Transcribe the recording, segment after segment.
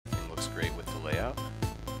layout?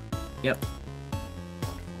 Yep.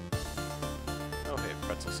 Oh, hey,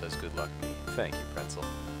 Pretzel says good luck me. Thank you, Pretzel.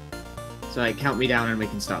 So like, count me down and we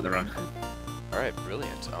can start the run. Alright,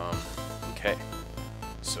 brilliant. Okay.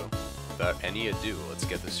 So, without any ado, let's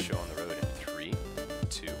get this show on the road in 3,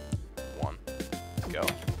 2, 1, go.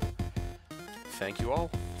 Thank you all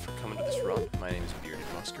for coming to this run. My name is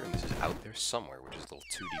BeardedBusker, and this is Out There Somewhere, which is a little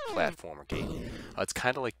 2D platformer game. It's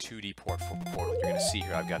kind of like 2D Portal. You're going to see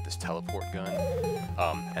here I've got this teleport gun,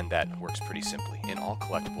 and that works pretty simply. In all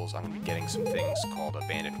collectibles, I'm going to be getting some things called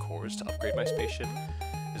abandoned cores to upgrade my spaceship,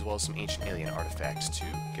 as well as some ancient alien artifacts to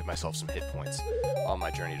give myself some hit points on my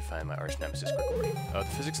journey to find my arch nemesis Grigori. The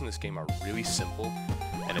physics in this game are really simple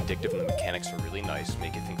and addictive, and the mechanics are really nice,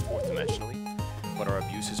 make you think fourth dimensionally. But our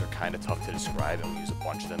abuses are kind of tough to describe, and we'll use a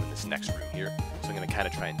bunch of them in this next room here. So I'm going to kind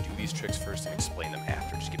of try and do these tricks first and explain them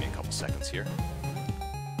after. Just give me a couple seconds here.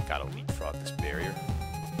 Gotta leapfrog this barrier.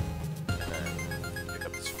 And then pick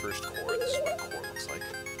up this first core. This is what a core looks like.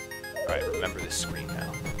 Alright, remember this screen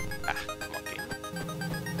now. Ah, come on, game.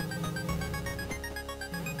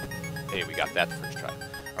 Hey, we got that the first try.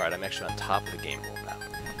 Alright, I'm actually on top of the game world now.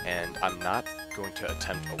 And I'm not going to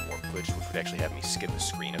attempt a warp glitch, which would actually have me skip a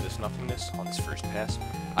screen of this nothingness on this first pass.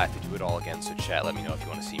 I have to do it all again, so chat, let me know if you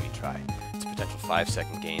want to see me try. It's a potential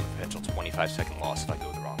 5-second gain, potential 25-second loss if I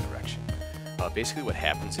go the wrong direction. Basically what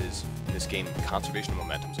happens is, in this game, conservation of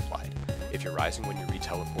momentum is applied. If you're rising when you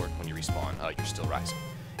re-teleport, when you respawn, you're still rising.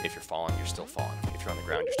 If you're falling, you're still falling. If you're on the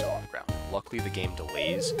ground, you're still on the ground. Luckily, the game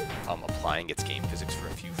delays applying its game physics for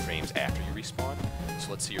a few frames after you respawn. So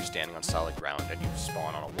let's say you're standing on solid ground and you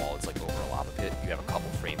spawn on a wall, it's like over a lava pit. You have a couple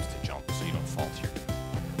frames to jump so you don't fall to your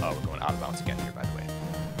doom. We're going out of bounds again here, by the way.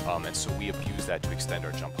 And so we abuse that to extend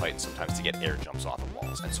our jump height and sometimes to get air jumps off of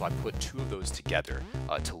walls. And so I put two of those together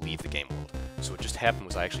to leave the game world. So what just happened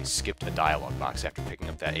was I actually skipped a dialogue box after picking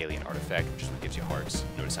up that alien artifact, which is what gives you hearts.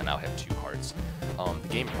 Notice I now have 2 hearts. The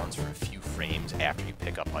game runs for a few frames after you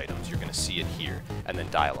pick up items. You're going to see it here, and then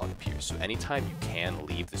dialogue appears. So anytime you can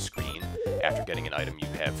leave the screen after getting an item, you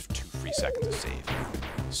have 2 free seconds to save.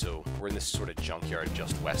 So we're in this sort of junkyard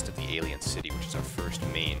just west of the alien city, which is our first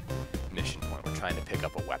main mission point. We're trying to pick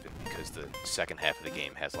up a weapon because the second half of the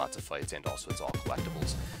game has lots of fights and also it's all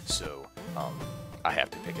collectibles. So I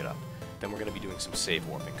have to pick it up. Then we're going to be doing some save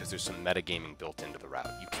warping because there's some metagaming built into the route.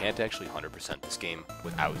 You can't actually 100% this game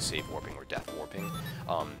without save warping or death warping.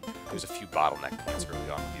 There's a few bottleneck points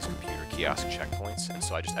early on with these computer kiosk checkpoints, and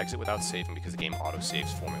so I just exit without saving because the game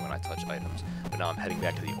auto-saves for me when I touch items. But now I'm heading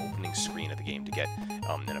back to the opening screen of the game to get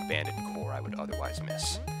an abandoned core I would otherwise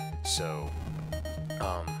miss. So,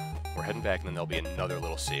 we're heading back, and then there'll be another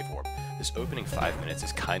little save warp. This opening 5 minutes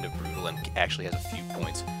is kind of brutal and actually has a few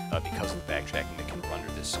points because of the backtracking that can render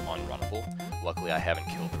this unrunnable. Luckily, I haven't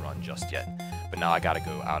killed the run just yet, but now I gotta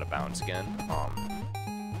go out of bounds again,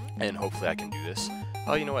 and hopefully I can do this.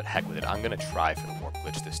 Oh, you know what? Heck with it. I'm gonna try for the warp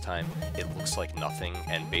glitch this time. It looks like nothing,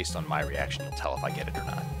 and based on my reaction, you'll tell if I get it or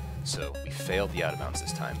not. So, we failed the out of bounds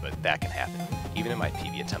this time, but that can happen. Even in my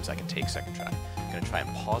PB attempts, I can take second try. I'm going to try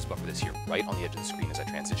and pause buffer this here right on the edge of the screen as I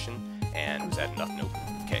transition, and was that enough? Nope.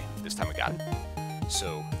 Okay, this time I got it.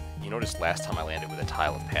 So, you noticed last time I landed with a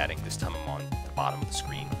tile of padding, this time I'm on the bottom of the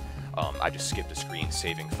screen. I just skipped a screen,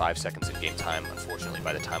 saving 5 seconds in game time. Unfortunately,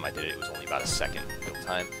 by the time I did it, it was only about a second build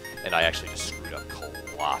time, and I actually just screwed up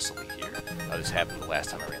colossally here. This happened the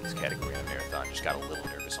last time I ran this category in a marathon, just got a little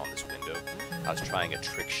nervous on this window. I was trying a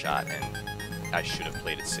trick shot, and I should have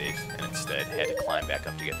played it safe, and instead had to climb back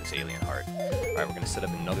up to get this alien heart. Alright, we're going to set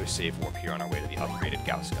up another save warp here on our way to the upgraded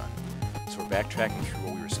Gauss gun. So we're backtracking through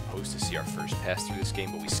what we were supposed to see our first pass through this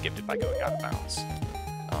game, but we skipped it by going out of bounds.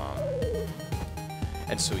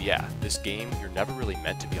 And so yeah, this game, you're never really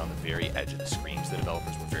meant to be on the very edge of the screens. The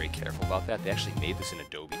developers were very careful about that. They actually made this in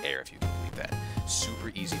Adobe Air, if you can believe that.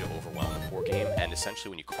 Super easy to overwhelm the poor game, and essentially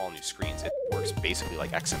when you call new screens, it works basically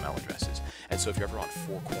like XML addresses. And so if you're ever on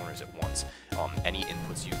 4 corners at once, any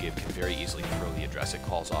inputs you give can very easily throw the address it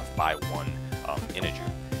calls off by 1 integer.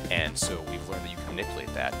 And so we've learned that you can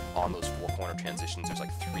manipulate that on those 4 corner transitions. There's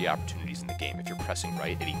like 3 opportunities in the game. If you're pressing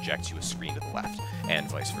right, it ejects you a screen to the left,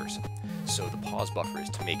 and vice versa. So the pause buffer is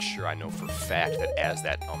to make sure I know for a fact that as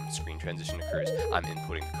that screen transition occurs, I'm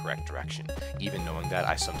inputting the correct direction. Even knowing that,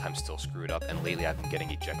 I sometimes still screw it up, and lately I've been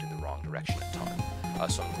getting ejected the wrong direction a ton.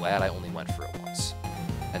 So I'm glad I only went for it once.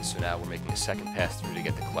 And so now we're making a second pass through to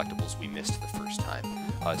get the collectibles we missed the first time.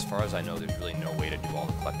 As far as I know, there's really no way to do all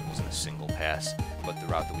the collectibles in a single pass, but the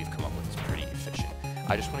route that we've come up with is pretty efficient.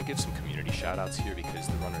 I just want to give some community shoutouts here because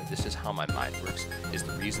the runner, this is how my mind works, is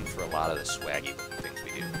the reason for a lot of the swaggy looking things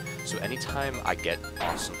we do. So anytime I get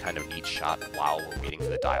off some kind of neat shot while we're waiting for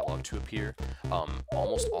the dialogue to appear,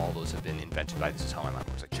 almost all those have been invented by this is how my mind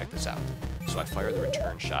works. Like, check this out. So I fire the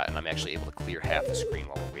return shot, and I'm actually able to clear half the screen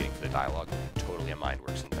while we're waiting for the dialogue. Totally a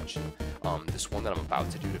Mindworks invention. This one that I'm about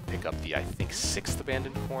to do to pick up the, I think, 6th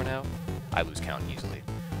abandoned core now, I lose count easily.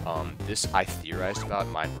 This I theorized about,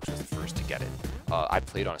 Mindworks was the first to get it. I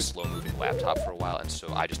played on a slow-moving laptop for a while, and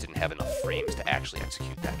so I just didn't have enough frames to actually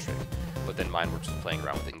execute that trick. But then Mindworks was playing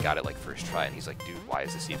around with it and got it like first try, and he's like, dude, why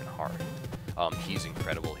is this even hard? He's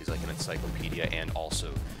incredible. He's like an encyclopedia, and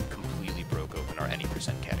also completely broke open our any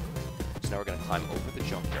percent category. So now we're going to climb over the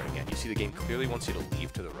junkyard again. You see the game clearly wants you to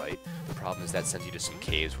leave to the right. The problem is that sends you to some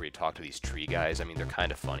caves where you talk to these tree guys. I mean, they're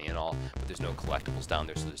kind of funny and all, but there's no collectibles down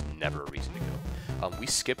there, so there's never a reason to go. We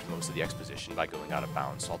skipped most of the exposition by going out of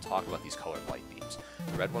bounds, so I'll talk about these colored light beams.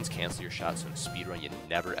 The red ones cancel your shots, so in a speedrun, you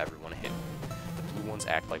never ever want to hit them. The blue ones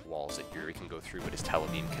act like walls that Yuri can go through, but his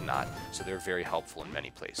telebeam cannot, so they're very helpful in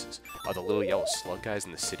many places. The little yellow slug guys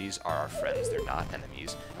in the cities are our friends. They're not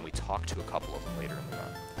enemies, and we talk to a couple of them later in the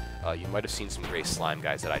run. You might have seen some gray slime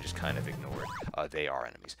guys that I just kind of ignored. They are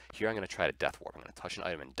enemies. Here I'm going to try to death warp. I'm going to touch an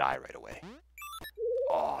item and die right away.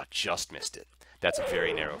 Oh, just missed it. That's a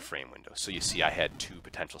very narrow frame window. So you see I had 2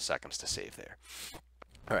 potential seconds to save there.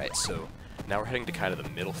 Alright, so now we're heading to kind of the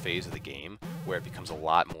middle phase of the game, where it becomes a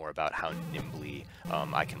lot more about how nimbly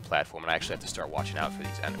I can platform, and I actually have to start watching out for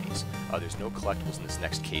these enemies. There's no collectibles in this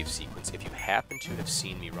next cave sequence. If you happen to have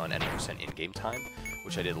seen me run any percent in-game time,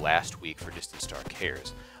 which I did last week for Distant Star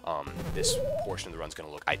Cares, this portion of the run's going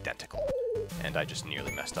to look identical. And I just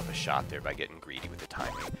nearly messed up a shot there by getting greedy with the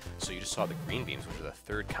timing. So you just saw the green beams, which are the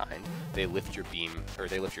third kind. They lift your beam, or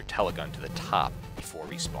they lift your telegun to the top before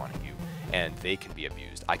respawning you, and they can be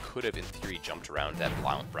abused. I could have, in theory, jumped around that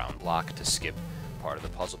brown block to skip part of the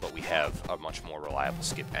puzzle, but we have a much more reliable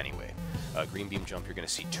skip anyway. Green beam jump, you're going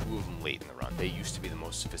to see 2 of them late in the run. They used to be the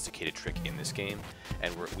most sophisticated trick in this game,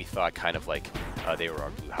 and we thought kind of like they were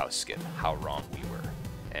our blue house skip. How wrong we were.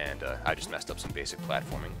 And I just messed up some basic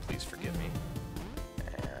platforming. Please forgive me.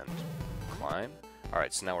 And climb.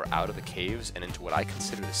 Alright, so now we're out of the caves and into what I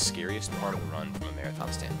consider the scariest part of the run from a marathon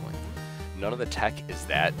standpoint. None of the tech is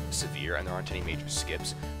that severe, and there aren't any major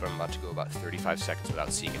skips, but I'm about to go about 35 seconds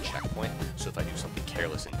without seeing a checkpoint, so if I do something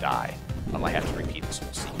careless and die, I have to repeat this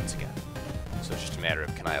whole sequence again. So it's just a matter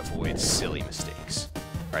of, can I avoid silly mistakes?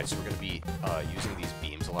 Alright, so we're going to be using these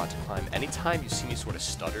beams a lot to climb. Anytime you see me sort of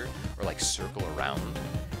stutter or like circle around,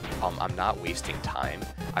 I'm not wasting time.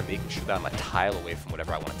 I'm making sure that I'm a tile away from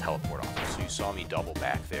whatever I want to teleport off of. So you saw me double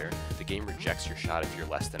back there. The game rejects your shot if you're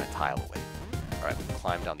less than a tile away. Alright, we can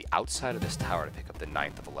climb down the outside of this tower to pick up the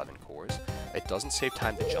 9th of 11 cores. It doesn't save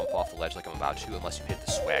time to jump off the ledge like I'm about to unless you hit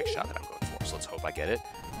the swag shot that I'm going for. So let's hope I get it.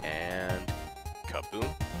 And kaboom,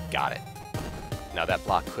 got it. Now that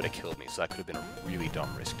block could have killed me, so that could have been a really dumb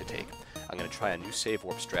risk to take. I'm going to try a new save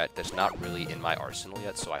warp strat that's not really in my arsenal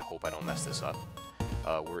yet, so I hope I don't mess this up.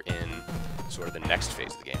 We're in sort of the next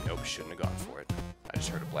phase of the game. Nope, shouldn't have gone for it. I just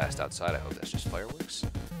heard a blast outside. I hope that's just fireworks.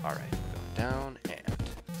 Alright, going down, and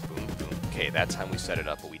boom, boom. Okay, that time we set it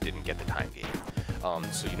up, but we didn't get the time gain.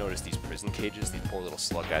 So you notice these prison cages, these poor little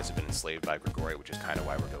slug guys have been enslaved by Grigori, which is kind of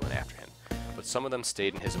why we're going after him. But some of them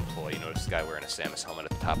stayed in his employ. You notice the guy wearing a Samus helmet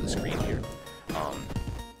at the top of the screen here.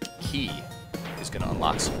 He is going to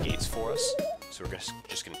unlock some gates for us. So we're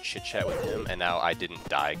just going to chit-chat with him, and now I didn't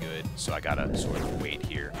die good, so I got to sort of wait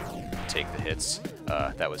here, take the hits.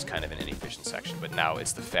 That was kind of an inefficient section, but now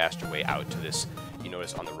it's the faster way out to this. You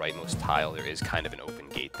notice on the rightmost tile there is kind of an open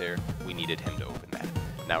gate there. We needed him to open that.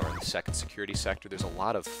 Now we're in the second security sector. There's a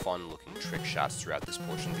lot of fun-looking trick shots throughout this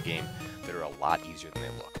portion of the game that are a lot easier than they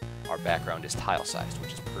look. Our background is tile-sized,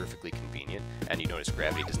 which is perfectly convenient, and you notice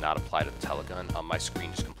gravity does not apply to the telegun. My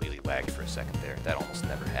screen just completely lagged for a second there. That almost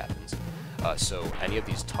never happens. So any of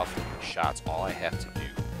these tough-looking shots, all I have to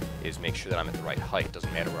do is make sure that I'm at the right height.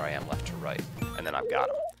 Doesn't matter where I am, left to right, and then I've got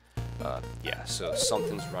them. Yeah, so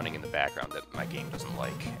something's running in the background that my game doesn't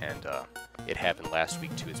like, and it happened last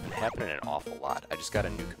week too. It's been happening an awful lot. I just got a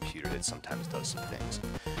new computer that sometimes does some things.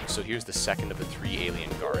 So here's the second of the 3 alien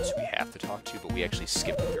guards who we have to talk to, but we actually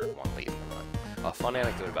skipped the third one late in the run. A fun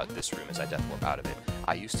anecdote about this room as I death warp out of it.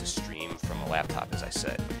 I used to stream from a laptop, as I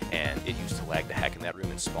said, and it used to lag the heck in that room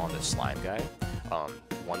and spawn this slime guy,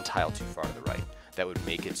 1 tile too far to the right. That would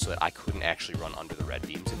make it so that I couldn't actually run under the red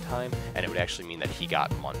beams in time, and it would actually mean that he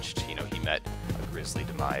got munched. You know, he met a grisly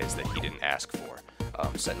demise that he didn't ask for.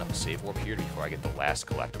 Setting up a save warp here before I get the last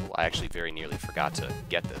collectible. I actually very nearly forgot to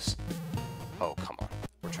get this. Oh, come on.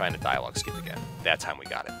 We're trying to dialogue skip again. That time we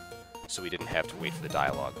got it. So we didn't have to wait for the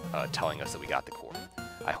dialogue telling us that we got the core.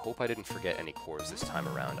 I hope I didn't forget any cores this time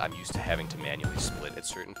around. I'm used to having to manually split at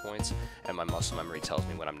certain points, and my muscle memory tells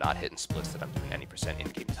me when I'm not hitting splits that I'm doing any percent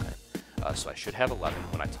in-game time. So I should have 11.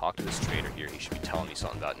 When I talk to this trader here, he should be telling me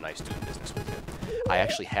something about nice doing business with him. I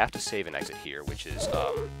actually have to save and exit here, which is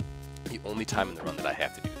the only time in the run that I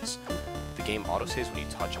have to do this. The game autosaves when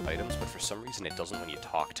you touch items, but for some reason it doesn't when you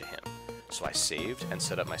talk to him. So I saved and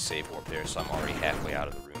set up my save warp there, so I'm already halfway out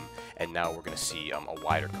of the room. And now we're going to see a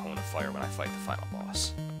wider cone of fire when I fight the final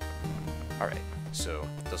boss. Alright, so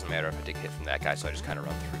it doesn't matter if I take a hit from that guy, so I just kind of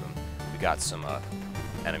run through him. We got some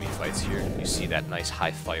enemy fights here. You see that nice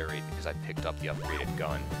high fire rate because I picked up the upgraded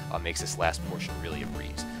gun. Makes this last portion really a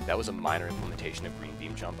breeze. That was a minor implementation of green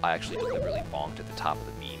beam jump. I actually deliberately bonked at the top of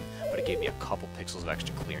the beam, but it gave me a couple pixels of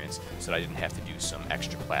extra clearance so that I didn't have to do some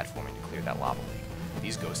extra platforming to clear that lava lake.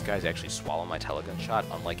 These ghost guys actually swallow my telegun shot,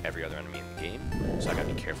 unlike every other enemy in the game, so I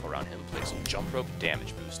gotta be careful around him. Play some jump rope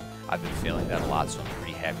damage boost. I've been failing that a lot, so I'm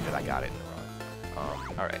pretty happy that I got it in the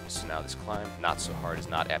run. Alright, so now this climb, not so hard, is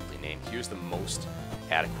not aptly named. Here's the most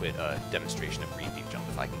adequate demonstration of green beam jump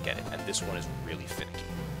if I can get it, and this one is really finicky.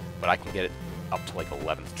 But I can get it up to like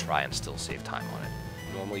 11th try and still save time on it.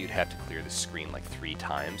 Normally you'd have to clear this screen like 3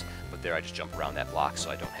 times, but there I just jump around that block so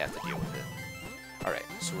I don't have to deal with it. Alright,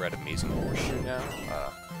 so we're at Amazing Horseshoe now.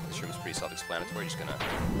 This room is pretty self-explanatory, just gonna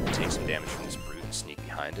take some damage from this brute and sneak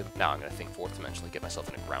behind him. Now I'm gonna think 4th dimensionally, get myself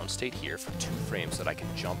in a ground state here for 2 frames so that I can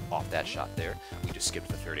jump off that shot there. We just skipped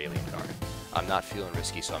the 3rd alien guard. I'm not feeling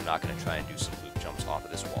risky, so I'm not gonna try and do some loop jumps off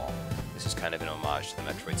of this wall. This is kind of an homage to the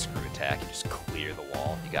Metroid screw attack. You just clear the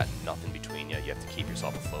wall. You got nothing between you. You have to keep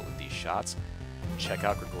yourself afloat with these shots. Check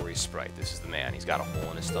out Grigori's sprite. This is the man. He's got a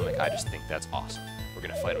hole in his stomach. I just think that's awesome. We're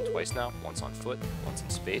going to fight him twice now, once on foot, once in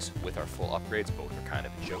space. With our full upgrades, both are kind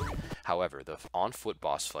of a joke. However, the on-foot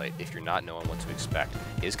boss fight, if you're not knowing what to expect,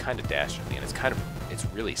 is kind of dastardly, and it's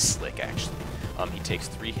really slick, actually. He takes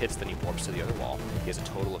 3 hits, then he warps to the other wall. He has a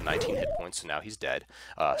total of 19 hit points, so now he's dead.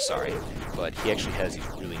 Sorry. But he actually has these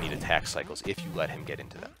really neat attack cycles if you let him get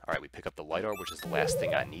into them. Alright, we pick up the light orb, which is the last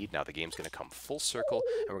thing I need. Now the game's going to come full circle,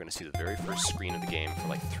 and we're going to see the very first screen of the game for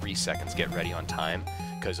like 3 seconds. Get ready on time,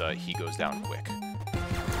 because he goes down quick.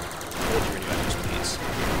 Hold your enemies, please.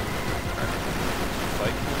 Alright.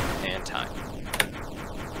 Fight, and time.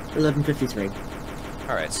 11:53.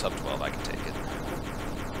 Alright, sub 12, I can take it.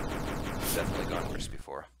 Definitely gone worse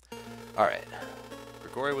before. Alright.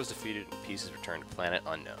 Grigori was defeated and pieces returned to planet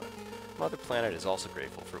unknown. Mother Planet is also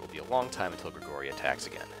grateful, for it will be a long time until Grigori attacks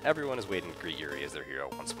again. Everyone is waiting to greet Yuri as their hero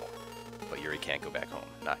once more. But Yuri can't go back home.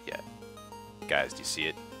 Not yet. Guys, do you see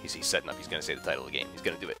it? He's setting up. He's going to say the title of the game. He's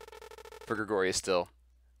going to do it. For Grigori is still...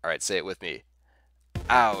 Alright, say it with me.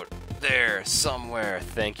 Out there somewhere.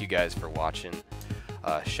 Thank you guys for watching.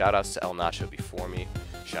 Shoutouts to El Nacho before me.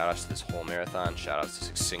 Shoutouts to this whole marathon. Shoutouts to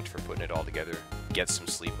Succinct for putting it all together. Get some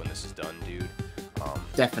sleep when this is done, dude.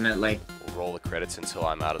 Definitely. We'll roll the credits until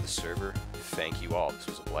I'm out of the server. Thank you all. This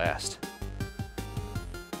was a blast.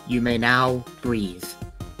 You may now breathe.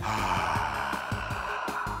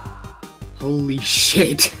 Holy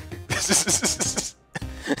shit.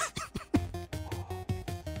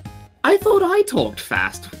 I thought I talked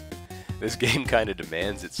fast. This game kind of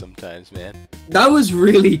demands it sometimes, man. That was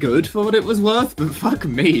really good for what it was worth, but fuck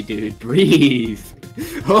me, dude. Breathe.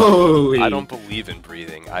 Holy. I don't believe in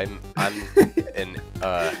breathing. I'm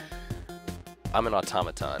an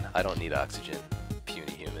automaton. I don't need oxygen.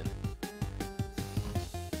 Puny human.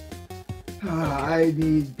 Okay. I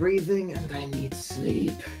need breathing and I need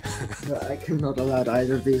sleep. But I cannot allow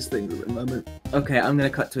either of these things at the moment. Okay, I'm gonna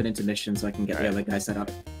cut to an intermission so I can get the other guy set up.